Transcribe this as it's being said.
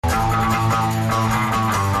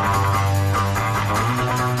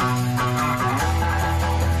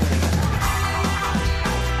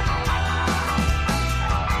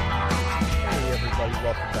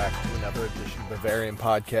another edition of Bavarian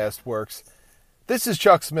Podcast Works. This is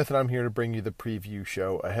Chuck Smith, and I'm here to bring you the preview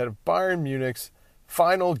show ahead of Bayern Munich's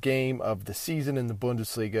final game of the season in the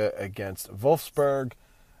Bundesliga against Wolfsburg.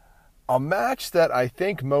 A match that I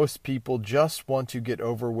think most people just want to get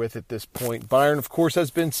over with at this point. Bayern, of course,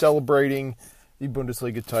 has been celebrating the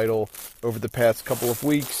Bundesliga title over the past couple of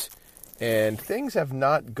weeks, and things have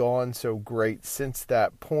not gone so great since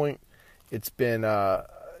that point. It's been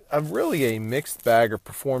really a mixed bag of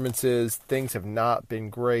performances. Things have not been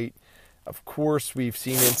great. Of course, we've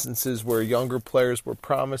seen instances where younger players were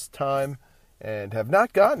promised time and have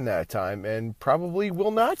not gotten that time and probably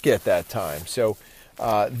will not get that time. So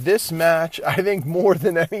this match, I think more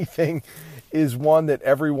than anything, is one that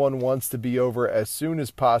everyone wants to be over as soon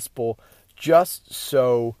as possible, just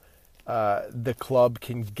so the club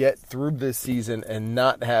can get through this season and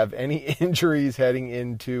not have any injuries heading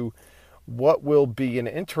into what will be an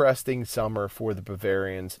interesting summer for the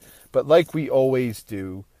Bavarians. But like we always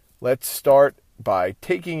do, let's start by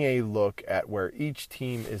taking a look at where each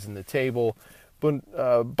team is in the table.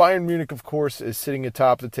 Bayern Munich, of course, is sitting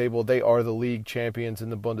atop the table. They are the league champions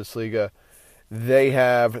in the Bundesliga. They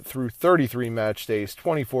have, through 33 match days,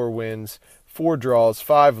 24 wins, 4 draws,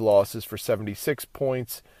 5 losses for 76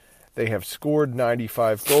 points. They have scored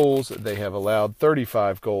 95 goals. They have allowed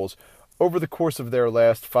 35 goals. Over the course of their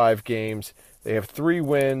last 5 games, they have 3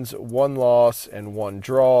 wins, 1 loss, and 1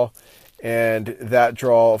 draw. And that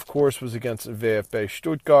draw, of course, was against VfB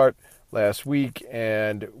Stuttgart last week.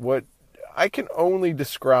 And what I can only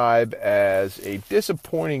describe as a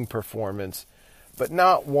disappointing performance, but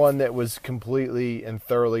not one that was completely and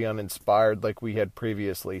thoroughly uninspired like we had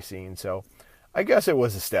previously seen. So I guess it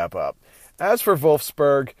was a step up. As for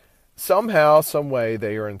Wolfsburg, somehow, some way,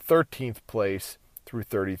 they are in 13th place through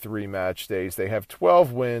 33 match days. They have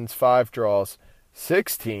 12 wins, 5 draws,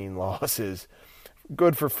 16 losses.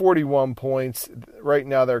 Good for 41 points. Right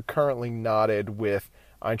now they're currently knotted with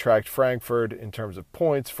Eintracht Frankfurt in terms of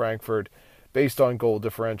points. Frankfurt, based on goal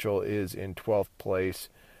differential, is in 12th place.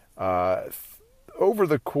 Over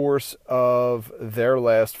the course of their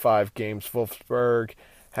last 5 games, Wolfsburg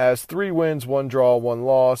has 3 wins, 1 draw, 1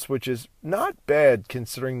 loss, which is not bad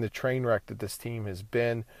considering the train wreck that this team has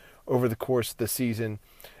been over the course of the season.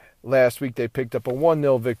 Last week they picked up a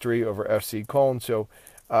 1-0 victory over FC Köln. So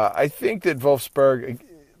I think that Wolfsburg,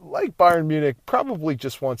 like Bayern Munich, probably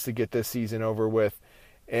just wants to get this season over with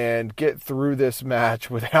and get through this match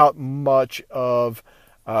without much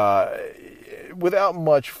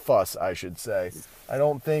fuss, I should say. I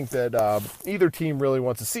don't think that either team really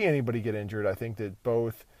wants to see anybody get injured. I think that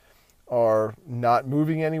both are not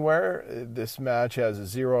moving anywhere. This match has a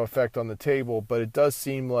 0 effect on the table, but it does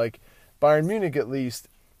seem like Bayern Munich, at least,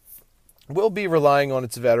 will be relying on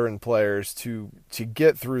its veteran players to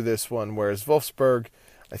get through this one, whereas Wolfsburg,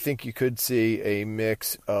 I think you could see a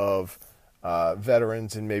mix of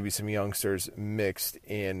veterans and maybe some youngsters mixed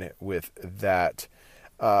in with that.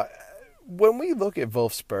 When we look at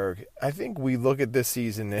Wolfsburg, I think we look at this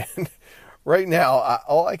season and right now,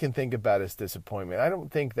 all I can think about is disappointment. I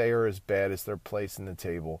don't think they are as bad as their place in the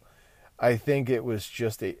table. I think it was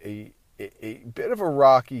just a bit of a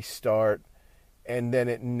rocky start, and then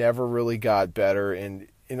it never really got better. And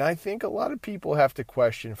I think a lot of people have to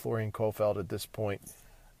question Florian Kohfeldt at this point.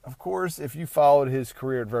 Of course, if you followed his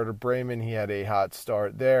career at Werder Bremen, he had a hot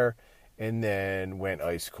start there and then went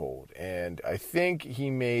ice cold. And I think he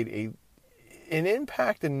made an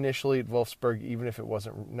impact initially at Wolfsburg, even if it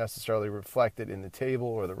wasn't necessarily reflected in the table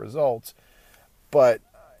or the results. But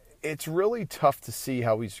it's really tough to see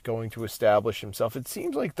how he's going to establish himself. It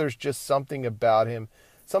seems like there's just something about him,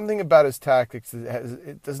 something about his tactics that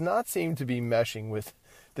it does not seem to be meshing with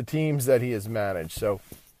the teams that he has managed. So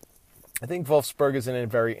I think Wolfsburg is in a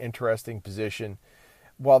very interesting position.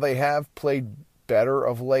 While they have played better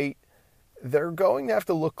of late, they're going to have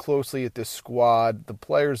to look closely at this squad, the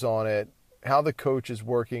players on it, how the coach is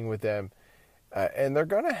working with them, and they're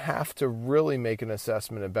going to have to really make an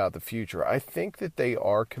assessment about the future. I think that they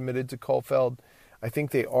are committed to Kohfeldt. I think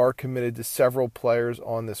they are committed to several players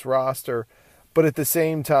on this roster, but at the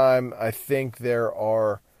same time, I think there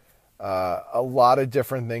are a lot of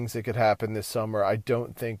different things that could happen this summer. I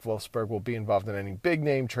don't think Wolfsburg will be involved in any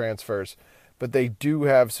big-name transfers, but they do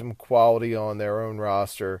have some quality on their own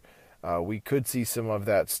roster. We could see some of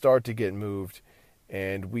that start to get moved,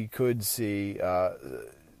 and we could see the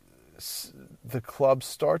club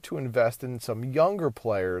start to invest in some younger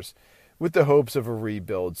players with the hopes of a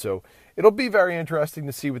rebuild. So it'll be very interesting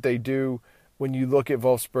to see what they do. When you look at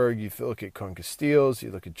Wolfsburg, you look at Koen Casteels, you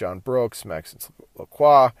look at John Brooks, Maxence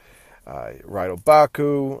Lacroix, Rydel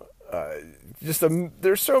Baku,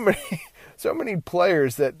 There's so many so many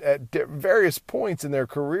players that at various points in their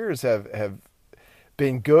careers have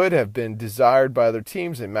been good, have been desired by other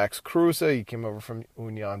teams. And Max Kruse, he came over from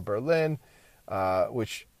Union Berlin,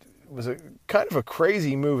 which was a kind of a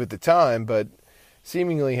crazy move at the time, but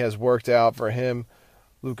seemingly has worked out for him.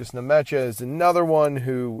 Lucas Nemecha is another one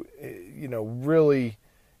who, really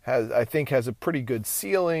has a pretty good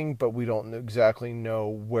ceiling, but we don't exactly know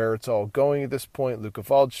where it's all going at this point. Luca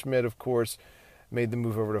Waldschmidt, of course, made the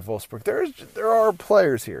move over to Wolfsburg. There are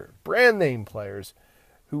players here, brand name players,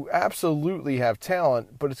 who absolutely have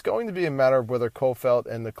talent, but it's going to be a matter of whether Kohfeldt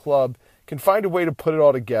and the club can find a way to put it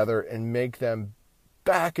all together and make them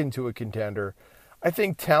back into a contender. I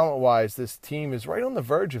think talent-wise, this team is right on the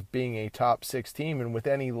verge of being a top 6 team, and with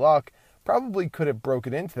any luck, probably could have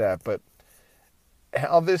broken into that. But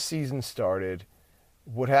how this season started,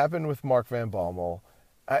 what happened with Mark Van Bommel,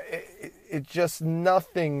 it just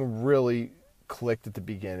nothing really clicked at the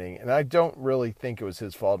beginning, and I don't really think it was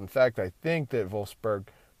his fault. In fact, I think that Wolfsburg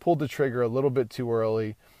pulled the trigger a little bit too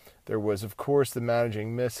early. There was, of course, the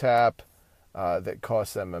managing mishap that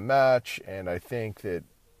cost them a match, and I think that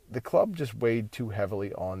the club just weighed too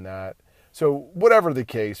heavily on that. So whatever the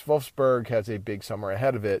case, Wolfsburg has a big summer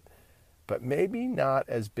ahead of it, but maybe not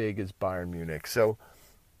as big as Bayern Munich. So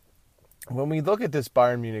when we look at this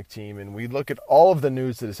Bayern Munich team and we look at all of the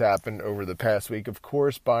news that has happened over the past week, of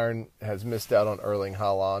course, Bayern has missed out on Erling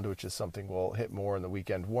Haaland, which is something we'll hit more in the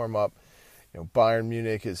weekend warm-up. Bayern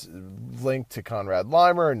Munich is linked to Konrad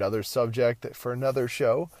Laimer, another subject for another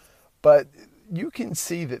show. But you can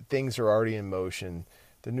see that things are already in motion.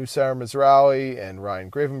 The Nusayr Mazraoui and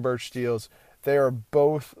Ryan Gravenberch deals, they are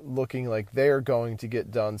both looking like they are going to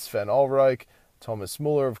get done. Sven Ulreich, Thomas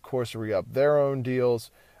Muller, of course, re-up their own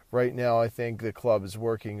deals. Right now, I think the club is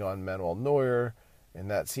working on Manuel Neuer,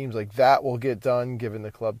 and that seems like that will get done, given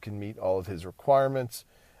the club can meet all of his requirements.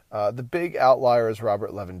 The big outlier is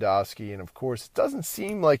Robert Lewandowski, and of course, it doesn't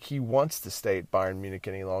seem like he wants to stay at Bayern Munich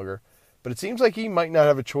any longer, but it seems like he might not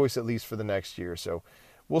have a choice at least for the next year. So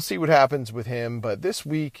we'll see what happens with him. But this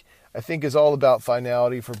week, I think, is all about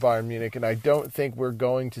finality for Bayern Munich, and I don't think we're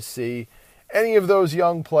going to see any of those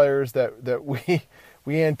young players that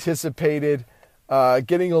we anticipated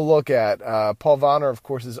getting a look at. Paul Wanner, of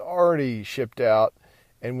course, is already shipped out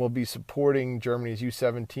and will be supporting Germany's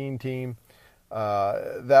U17 team.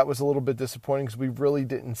 That was a little bit disappointing because we really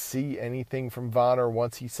didn't see anything from Wanner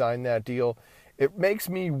once he signed that deal. It makes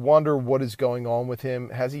me wonder what is going on with him.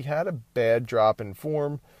 Has he had a bad drop in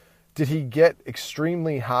form? Did he get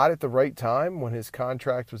extremely hot at the right time when his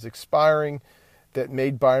contract was expiring that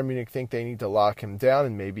made Bayern Munich think they need to lock him down,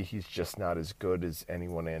 and maybe he's just not as good as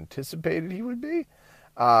anyone anticipated he would be?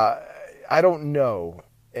 I don't know.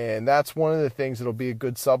 And that's one of the things that'll be a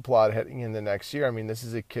good subplot heading into next year. I mean, this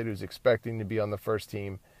is a kid who's expecting to be on the first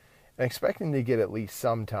team and expecting to get at least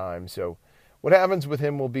some time. So what happens with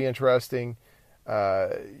him will be interesting.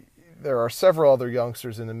 There are several other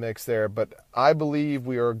youngsters in the mix there, but I believe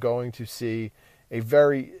we are going to see a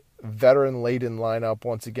very veteran-laden lineup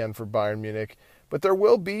once again for Bayern Munich. But there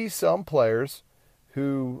will be some players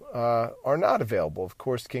who are not available. Of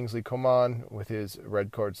course, Kingsley Coman, with his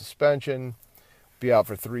red card suspension, be out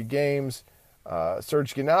for 3 games.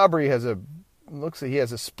 Serge Gnabry looks like he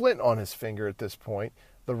has a splint on his finger at this point.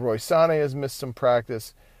 Leroy Sané has missed some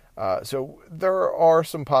practice. So there are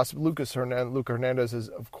some possible. Luca Hernandez has,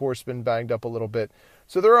 of course, been banged up a little bit.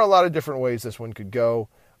 So there are a lot of different ways this one could go.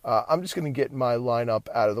 I'm just going to get my lineup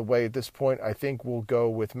out of the way at this point. I think we'll go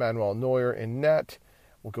with Manuel Neuer in net.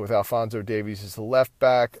 We'll go with Alphonso Davies as the left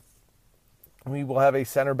back. We will have a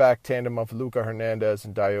center back tandem of Luca Hernandez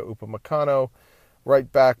and Dayo Upamecano.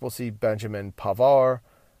 Right back, we'll see Benjamin Pavard.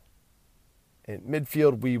 In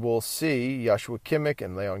midfield, we will see Joshua Kimmich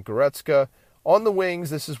and Leon Goretzka. On the wings,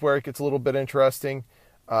 this is where it gets a little bit interesting.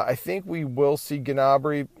 I think we will see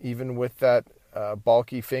Gnabry, even with that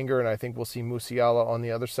bulky finger, and I think we'll see Musiala on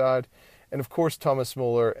the other side. And, of course, Thomas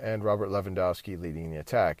Muller and Robert Lewandowski leading the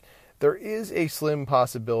attack. There is a slim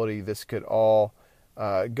possibility this could all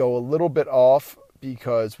go a little bit off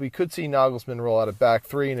because we could see Nagelsmann roll out a back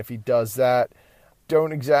 3, and if he does that,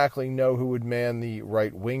 don't exactly know who would man the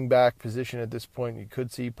right wing-back position at this point. You could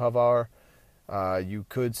see Pavard. You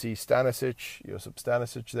could see Josip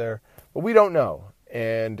Stanisic there. But we don't know.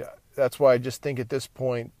 And that's why I just think at this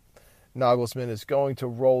point, Nagelsmann is going to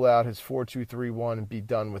roll out his 4-2-3-1 and be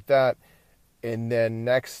done with that. And then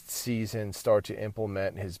next season start to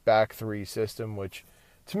implement his back 3 system, which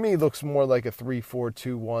to me looks more like a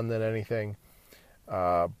 3-4-2-1 than anything.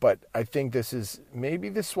 But I think this is maybe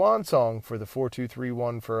the swan song for the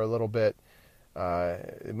 4-2-3-1 for a little bit.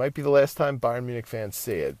 It might be the last time Bayern Munich fans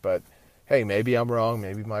see it, but hey, maybe I'm wrong.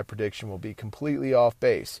 Maybe my prediction will be completely off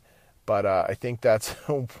base. But I think that's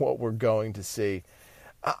what we're going to see.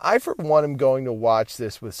 I, for one, am going to watch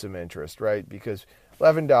this with some interest, right? Because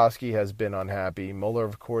Lewandowski has been unhappy. Muller,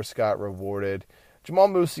 of course, got rewarded. Jamal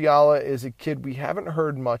Musiala is a kid we haven't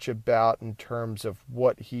heard much about in terms of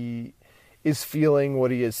what he is feeling,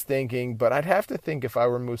 what he is thinking. But I'd have to think if I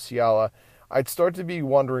were Musiala, I'd start to be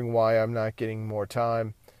wondering why I'm not getting more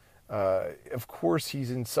time. Of course,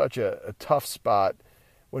 he's in such a tough spot.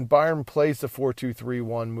 When Bayern plays the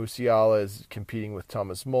 4-2-3-1, Musiala is competing with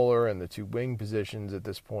Thomas Muller and the two wing positions at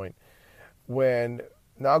this point. When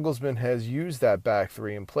Nagelsmann has used that back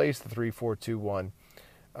three and placed the 3-4-2-1,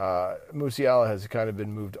 Musiala has kind of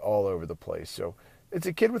been moved all over the place. So it's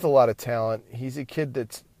a kid with a lot of talent. He's a kid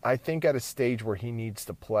that's, I think, at a stage where he needs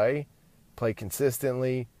to play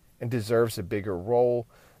consistently, and deserves a bigger role.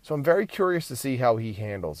 So I'm very curious to see how he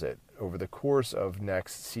handles it over the course of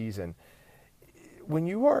next season. When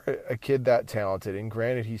you are a kid that talented, and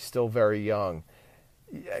granted he's still very young,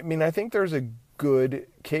 I mean, I think there's a good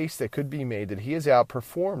case that could be made that he has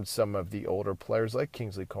outperformed some of the older players like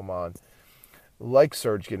Kingsley Coman, like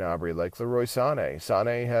Serge Gnabry, like Leroy Sané.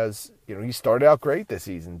 Sané has, he started out great this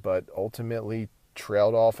season, but ultimately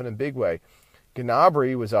trailed off in a big way.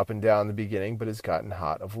 Gnabry was up and down in the beginning, but has gotten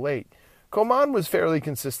hot of late. Coman was fairly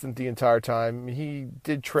consistent the entire time. He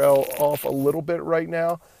did trail off a little bit right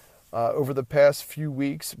now over the past few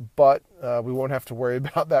weeks, but we won't have to worry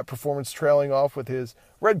about that performance trailing off with his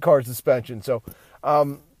red card suspension. So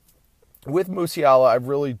with Musiala, I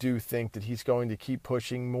really do think that he's going to keep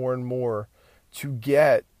pushing more and more to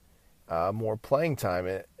get more playing time.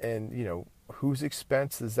 And whose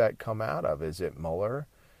expense does that come out of? Is it Muller?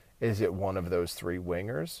 Is it one of those three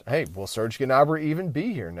wingers? Hey, will Serge Gnabry even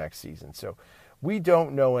be here next season? So we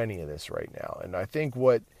don't know any of this right now. And I think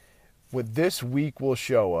what this week will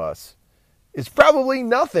show us is probably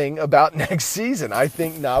nothing about next season. I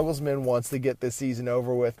think Nagelsmann wants to get this season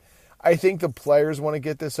over with. I think the players want to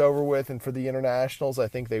get this over with. And for the internationals, I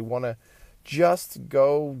think they want to just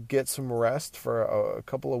go get some rest for a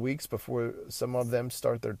couple of weeks before some of them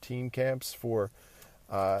start their team camps for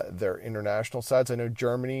their international sides. I know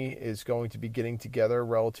Germany is going to be getting together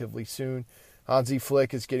relatively soon. Hansi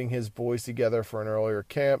Flick is getting his boys together for an earlier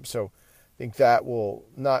camp. So I think that will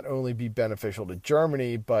not only be beneficial to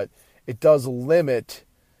Germany, but it does limit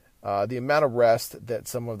the amount of rest that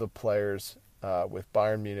some of the players with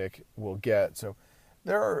Bayern Munich will get. So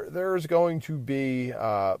there's going to be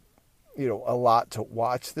a lot to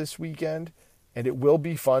watch this weekend. And it will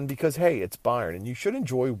be fun because, hey, it's Bayern, and you should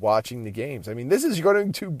enjoy watching the games. I mean, this is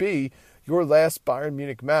going to be your last Bayern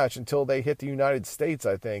Munich match until they hit the United States,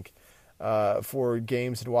 I think, for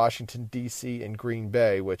games in Washington, D.C. and Green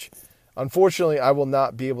Bay, which, unfortunately, I will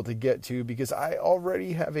not be able to get to because I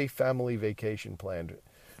already have a family vacation planned.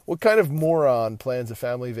 What kind of moron plans a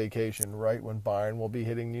family vacation right when Bayern will be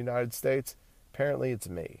hitting the United States? Apparently, it's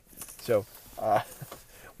me. So,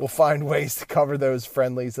 we'll find ways to cover those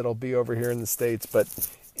friendlies that'll be over here in the States, but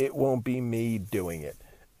it won't be me doing it.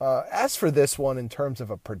 As for this one, in terms of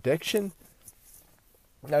a prediction,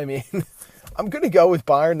 I mean, I'm going to go with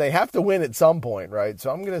Bayern. They have to win at some point, right? So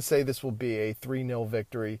I'm going to say this will be a 3-0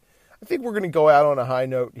 victory. I think we're going to go out on a high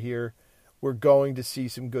note here. We're going to see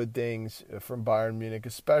some good things from Bayern Munich,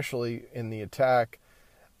 especially in the attack.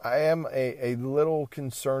 I am a little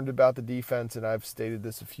concerned about the defense, and I've stated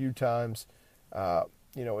this a few times.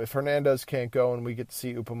 If Hernandez can't go and we get to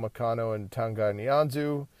see Upamecano and Tanguy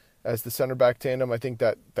Nianzou as the center back tandem, I think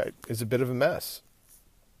that is a bit of a mess.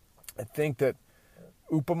 I think that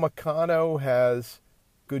Upamecano has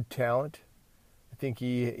good talent. I think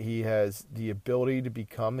he has the ability to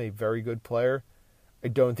become a very good player. I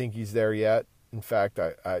don't think he's there yet. In fact,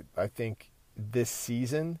 I think this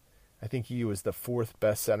season, I think he was the fourth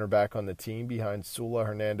best center back on the team behind Sula,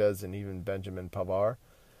 Hernandez, and even Benjamin Pavard.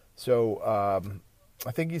 So, I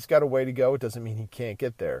think he's got a way to go. It doesn't mean he can't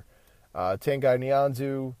get there. Tanguy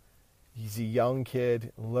Nianzou, he's a young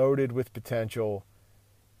kid, loaded with potential.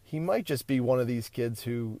 He might just be one of these kids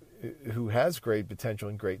who has great potential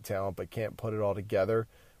and great talent, but can't put it all together.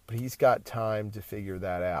 But he's got time to figure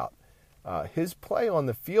that out. His play on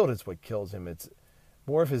the field is what kills him. It's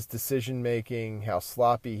more of his decision-making, how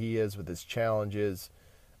sloppy he is with his challenges,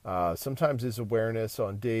 sometimes his awareness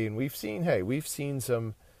on D. And we've seen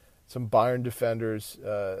some Bayern defenders,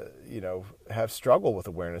 have struggled with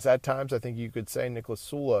awareness. At times, I think you could say Niklas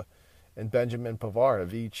Sula and Benjamin Pavard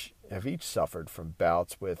have each suffered from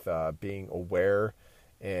bouts with being aware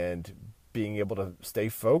and being able to stay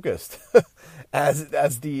focused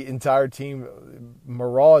as the entire team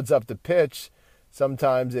marauds up the pitch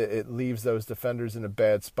sometimes it leaves those defenders in a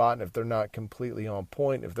bad spot. And if they're not completely on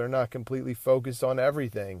point, if they're not completely focused on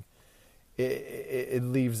everything, it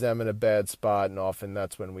leaves them in a bad spot. And often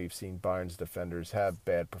that's when we've seen Bayern's defenders have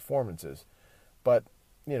bad performances. But,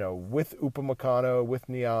 with Upamecano, with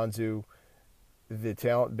Nianzou, the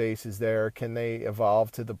talent base is there. Can they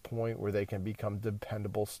evolve to the point where they can become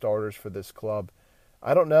dependable starters for this club?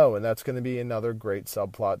 I don't know, and that's going to be another great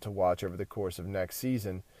subplot to watch over the course of next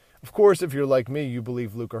season. Of course, if you're like me, you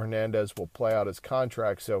believe Luca Hernandez will play out his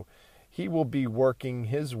contract, so he will be working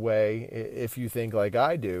his way, if you think like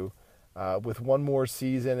I do, with one more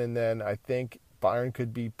season, and then I think Bayern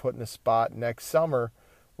could be put in a spot next summer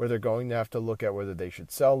where they're going to have to look at whether they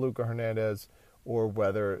should sell Luca Hernandez or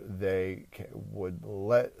whether they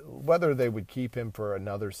would keep him for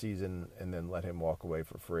another season and then let him walk away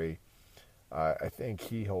for free. I think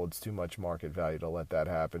he holds too much market value to let that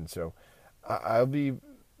happen. So I'll be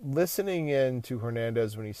listening in to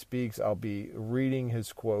Hernandez when he speaks. I'll be reading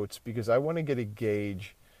his quotes because I want to get a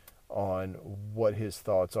gauge on what his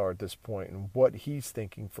thoughts are at this point and what he's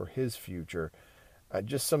thinking for his future.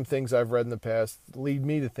 Just some things I've read in the past lead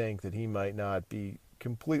me to think that he might not be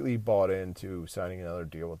completely bought into signing another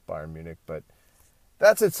deal with Bayern Munich. But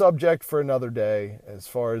that's a subject for another day. As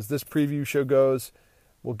far as this preview show goes,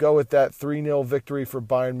 we'll go with that 3-0 victory for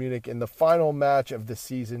Bayern Munich in the final match of the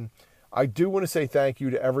season. I do want to say thank you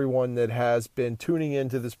to everyone that has been tuning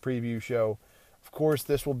into this preview show. Of course,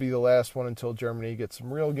 this will be the last one until Germany gets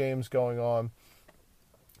some real games going on.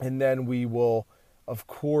 And then we will, of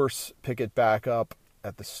course, pick it back up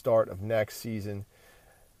at the start of next season.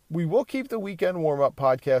 We will keep the weekend warm-up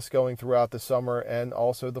podcast going throughout the summer and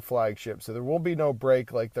also the flagship. So there will be no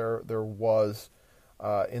break like there was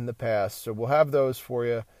in the past. So we'll have those for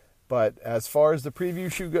you. But as far as the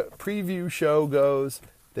preview show goes,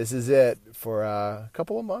 this is it for a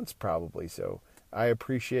couple of months probably. So I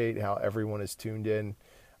appreciate how everyone is tuned in.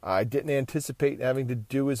 I didn't anticipate having to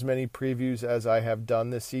do as many previews as I have done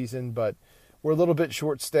this season, but we're a little bit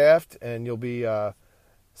short-staffed, and you'll be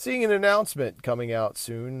seeing an announcement coming out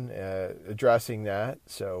soon addressing that.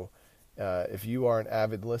 So if you are an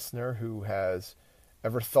avid listener who has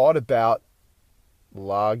ever thought about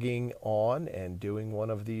logging on and doing one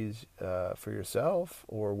of these for yourself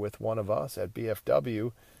or with one of us at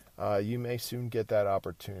BFW, you may soon get that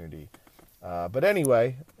opportunity. But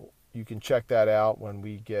anyway, you can check that out when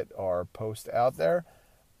we get our post out there.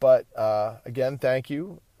 But again, thank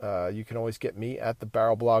you. You can always get me at the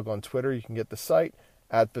Barrel Blog on Twitter. You can get the site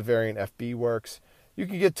at Bavarian FB Works. You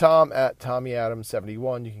can get Tom at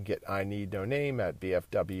TommyAdams71. You can get I Need No Name at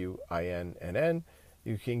BFWINNN.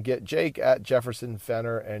 You can get Jake at Jefferson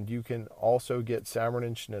Fenner, and you can also get Samron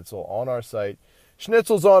and Schnitzel on our site.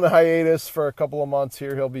 Schnitzel's on a hiatus for a couple of months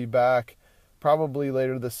here. He'll be back probably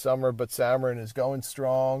later this summer, but Samron is going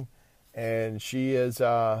strong, and she is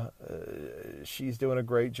she's doing a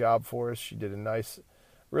great job for us. She did a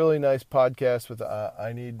really nice podcast with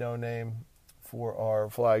I Need No Name for our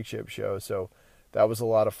flagship show, so that was a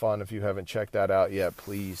lot of fun. If you haven't checked that out yet,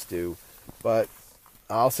 please do. But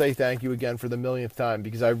I'll say thank you again for the millionth time,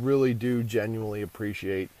 because I really do genuinely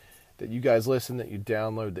appreciate that you guys listen, that you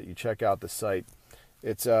download, that you check out the site.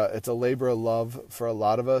 It's a labor of love for a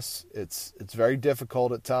lot of us. It's very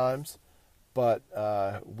difficult at times, but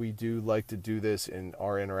we do like to do this, and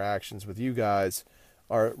our interactions with you guys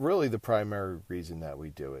are really the primary reason that we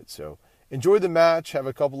do it. So enjoy the match, have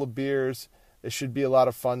a couple of beers. It should be a lot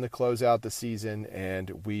of fun to close out the season,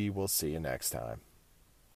 and we will see you next time.